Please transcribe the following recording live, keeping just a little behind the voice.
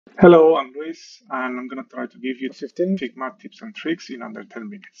Hello, I'm Luis, and I'm going to try to give you 15 Figma tips and tricks in under 10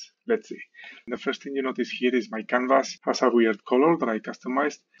 minutes. Let's see. The first thing you notice here is my canvas has a weird color that I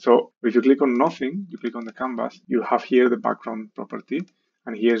customized. So if you click on nothing, you click on the canvas, you have here the background property,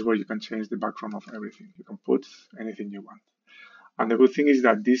 and here's where you can change the background of everything. You can put anything you want. And the good thing is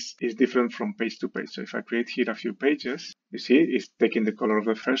that this is different from page to page. So if I create here a few pages, you see it's taking the color of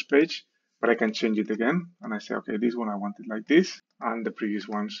the first page, but I can change it again. And I say, okay, this one I want it like this, and the previous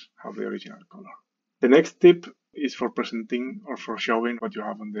ones have the original color. The next tip is for presenting or for showing what you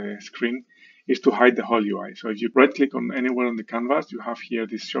have on the screen is to hide the whole UI. So if you right click on anywhere on the canvas, you have here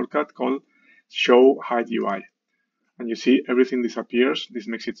this shortcut called Show Hide UI. And you see everything disappears. This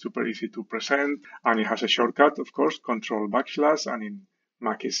makes it super easy to present, and it has a shortcut, of course, Control backslash, and in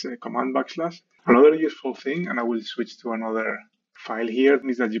Mac is Command backslash. Another useful thing, and I will switch to another file here,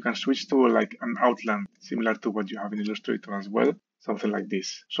 is that you can switch to like an outline similar to what you have in Illustrator as well, something like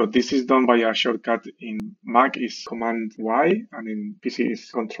this. So this is done by a shortcut. In Mac is Command Y, and in PC is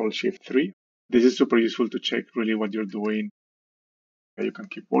Control Shift 3. This is super useful to check really what you're doing. You can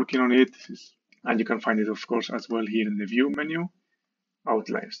keep working on it. And you can find it, of course, as well here in the View menu,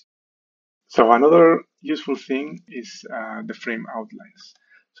 Outlines. So another useful thing is the frame outlines.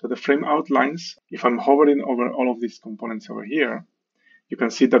 So the frame outlines, if I'm hovering over all of these components over here, you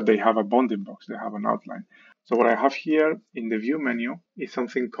can see that they have a bounding box, they have an outline. So what I have here in the View menu is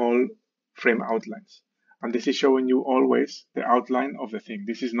something called frame outlines. And this is showing you always the outline of the thing.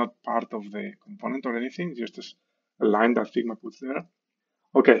 This is not part of the component or anything, just a line that Figma puts there.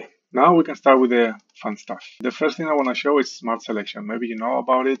 Okay, now we can start with the fun stuff. The first thing I want to show is Smart Selection. Maybe you know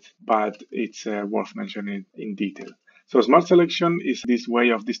about it, but it's worth mentioning in detail. So Smart Selection is this way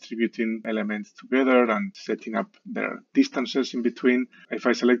of distributing elements together and setting up their distances in between. If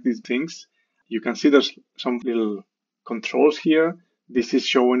I select these things, you can see there's some little controls here. This is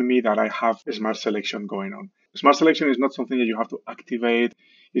showing me that I have a Smart Selection going on. Smart Selection is not something that you have to activate.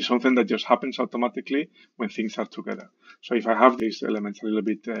 It's something that just happens automatically when things are together. So if I have these elements a little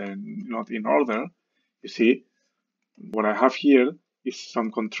bit not in order, you see, what I have here is some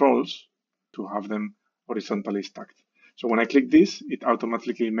controls to have them horizontally stacked. So when I click this, it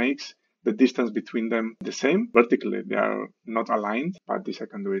automatically makes the distance between them the same. Vertically, they are not aligned, but this I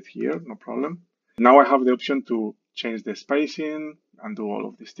can do it here, no problem. Now I have the option to change the spacing and do all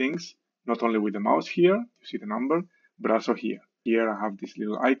of these things, not only with the mouse here, you see the number, but also here. Here I have this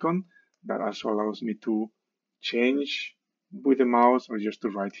little icon that also allows me to change with the mouse or just to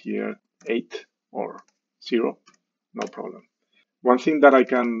write here 8 or 0, no problem. One thing that I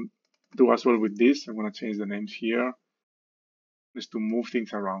can do as well with this, I'm going to change the names here, is to move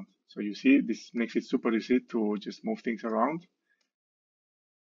things around. So you see, this makes it super easy to just move things around.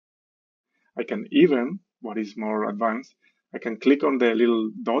 I can even, what is more advanced, I can click on the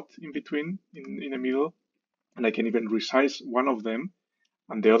little dot in between, in the middle, and I can even resize one of them,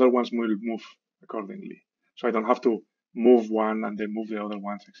 and the other ones will move accordingly. So I don't have to move one and then move the other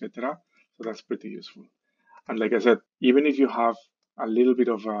ones, etc. So that's pretty useful. And like I said, even if you have a little bit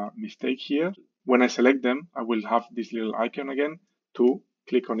of a mistake here, when I select them, I will have this little icon again to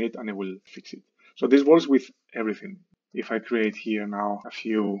click on it and it will fix it. So this works with everything. If I create here now a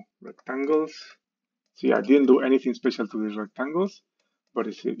few rectangles, see, I didn't do anything special to these rectangles, but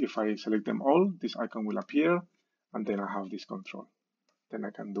if I select them all, this icon will appear, and then I have this control. Then I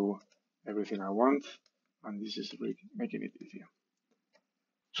can do everything I want, and this is really making it easier.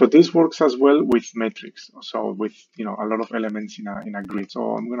 So this works as well with metrics, so with a lot of elements in a grid.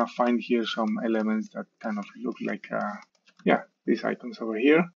 So I'm gonna find here some elements that kind of look like these icons over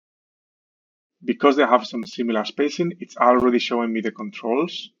here. Because they have some similar spacing, it's already showing me the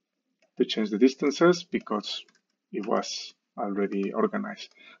controls to change the distances because it was already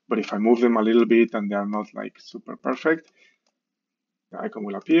organized. But if I move them a little bit and they are not like super perfect, the icon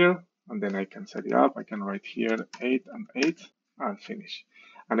will appear and then I can set it up. I can write here 8 and 8 and finish.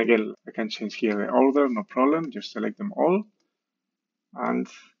 And again, I can change here the order, no problem. Just select them all and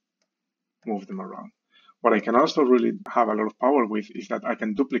move them around. What I can also really have a lot of power with is that I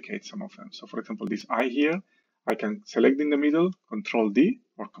can duplicate some of them. So for example, this eye here, I can select in the middle, Control D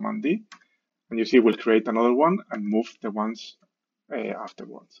or Command D, and you see it will create another one and move the ones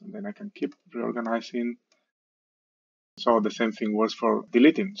afterwards. And then I can keep reorganizing. So the same thing works for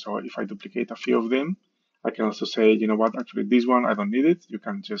deleting. So if I duplicate a few of them, I can also say, you know what, actually this one, I don't need it. You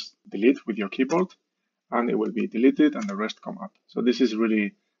can just delete with your keyboard and it will be deleted and the rest come up. So this is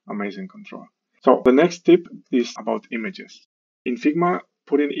really amazing control. So the next tip is about images. In Figma,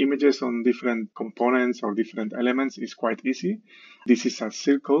 putting images on different components or different elements is quite easy. This is a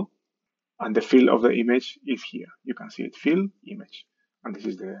circle and the fill of the image is here. You can see it, fill, image. and this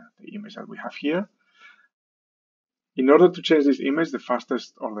is the image that we have here. In order to change this image, the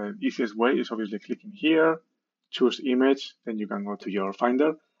fastest or the easiest way is obviously clicking here, choose image, then you can go to your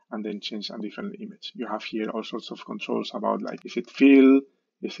Finder and then change a different image. You have here all sorts of controls about like, is it fill,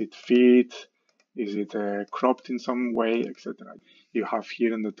 is it fit, is it cropped in some way, etc. You have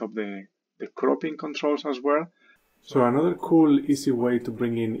here on the top the cropping controls as well. So another cool, easy way to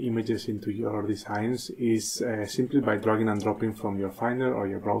bring in images into your designs is simply by dragging and dropping from your Finder or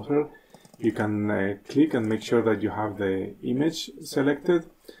your browser. You can click and make sure that you have the image selected.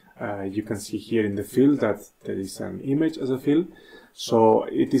 You can see here in the field that there is an image as a field. So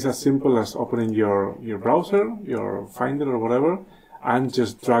it is as simple as opening your browser, your Finder or whatever, and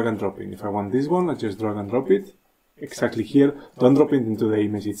just drag and dropping. If I want this one, I just drag and drop it exactly here. Don't drop it into the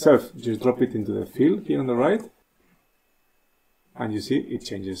image itself. Just drop it into the field here on the right. And you see it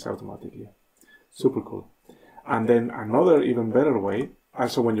changes automatically. Super cool. And then another even better way,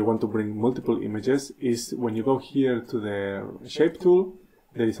 also when you want to bring multiple images, is when you go here to the shape tool,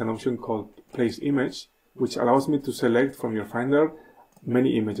 there is an option called place image, which allows me to select from your Finder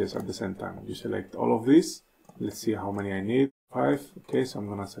many images at the same time. You select all of these. Let's see how many I need. 5. Okay, so I'm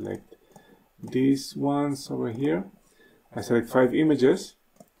gonna select these ones over here. I select 5 images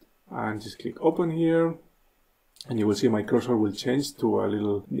and just click open here. And you will see my cursor will change to a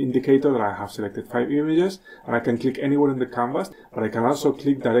little indicator that I have selected 5 images, and I can click anywhere in the canvas, but I can also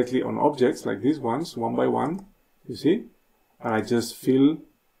click directly on objects like these ones, one by one, you see? And I just fill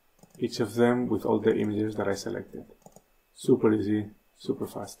each of them with all the images that I selected. Super easy, super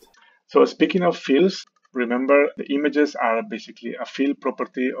fast. So speaking of fills, remember the images are basically a fill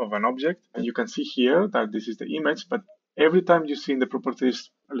property of an object. And you can see here that this is the image, but every time you see in the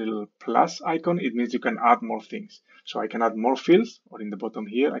properties a little plus icon, it means you can add more things. So I can add more fills, or in the bottom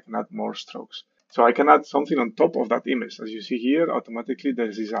here, I can add more strokes. So I can add something on top of that image. As you see here, automatically there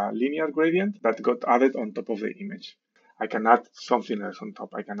is a linear gradient that got added on top of the image. I can add something else on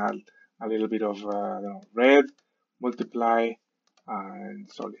top. I can add a little bit of red, multiply, and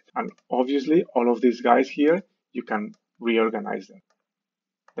solid. And obviously, all of these guys here, you can reorganize them.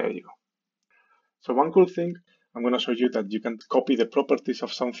 There you go. So one cool thing, I'm going to show you that you can copy the properties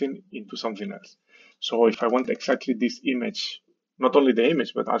of something into something else. So if I want exactly this image, not only the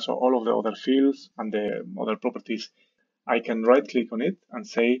image, but also all of the other fields and the other properties, I can right click on it and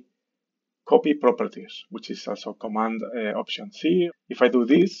say copy properties, which is also command option C. If I do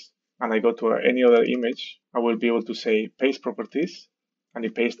this and I go to any other image, I will be able to say paste properties, and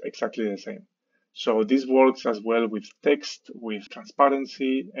it pastes exactly the same. So this works as well with text, with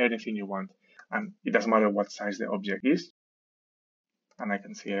transparency, anything you want. And it doesn't matter what size the object is. And I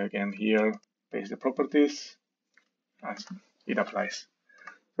can see again here, paste the properties, and it applies.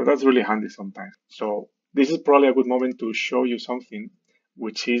 So that's really handy sometimes. So this is probably a good moment to show you something,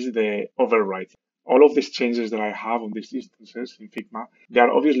 which is the override. All of these changes that I have on these instances in Figma, they are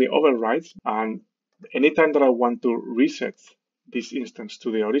obviously overrides. And anytime that I want to reset this instance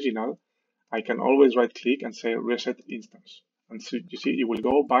to the original, I can always right click and say reset instance. And so you see, it will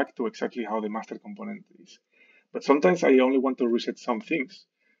go back to exactly how the master component is. But sometimes I only want to reset some things.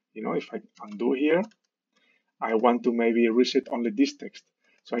 You know, if I undo here, I want to maybe reset only this text.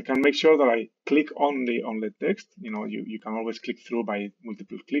 So I can make sure that I click only on the text. You know, you can always click through by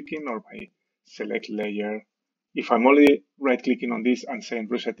multiple clicking or by select layer. If I'm only right clicking on this and saying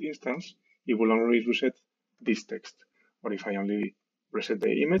reset instance, it will only reset this text. Or if I only reset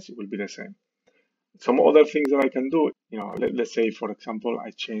the image, it will be the same. Some other things that I can do, you know, let's say, for example,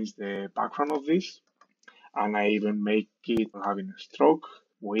 I change the background of this and I even make it having a stroke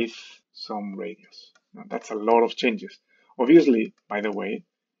with some radius. Now, that's a lot of changes. Obviously, by the way,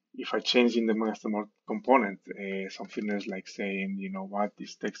 if I change in the master component something else like saying, you know what,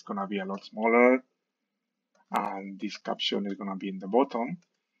 this text gonna be a lot smaller and this caption is gonna be in the bottom,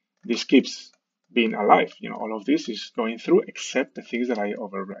 this keeps being alive. You know, all of this is going through except the things that I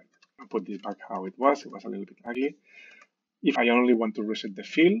override. I'll put this back how it was a little bit ugly. If I only want to reset the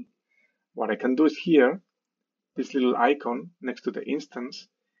field, what I can do is here, this little icon next to the instance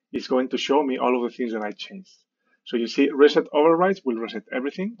is going to show me all of the things that I changed. So you see reset overrides will reset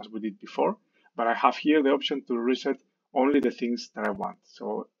everything as we did before, but I have here the option to reset only the things that I want.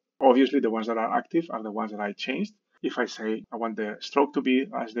 So obviously the ones that are active are the ones that I changed. If I say I want the stroke to be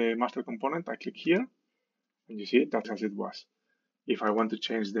as the master component, I click here and you see that's as it was. If I want to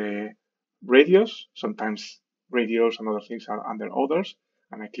change the radius, sometimes radius and other things are under others,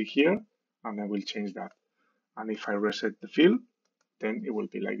 and I click here and I will change that. And if I reset the field, then it will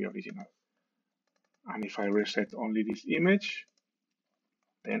be like the original. And if I reset only this image,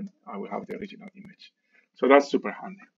 then I will have the original image. So that's super handy.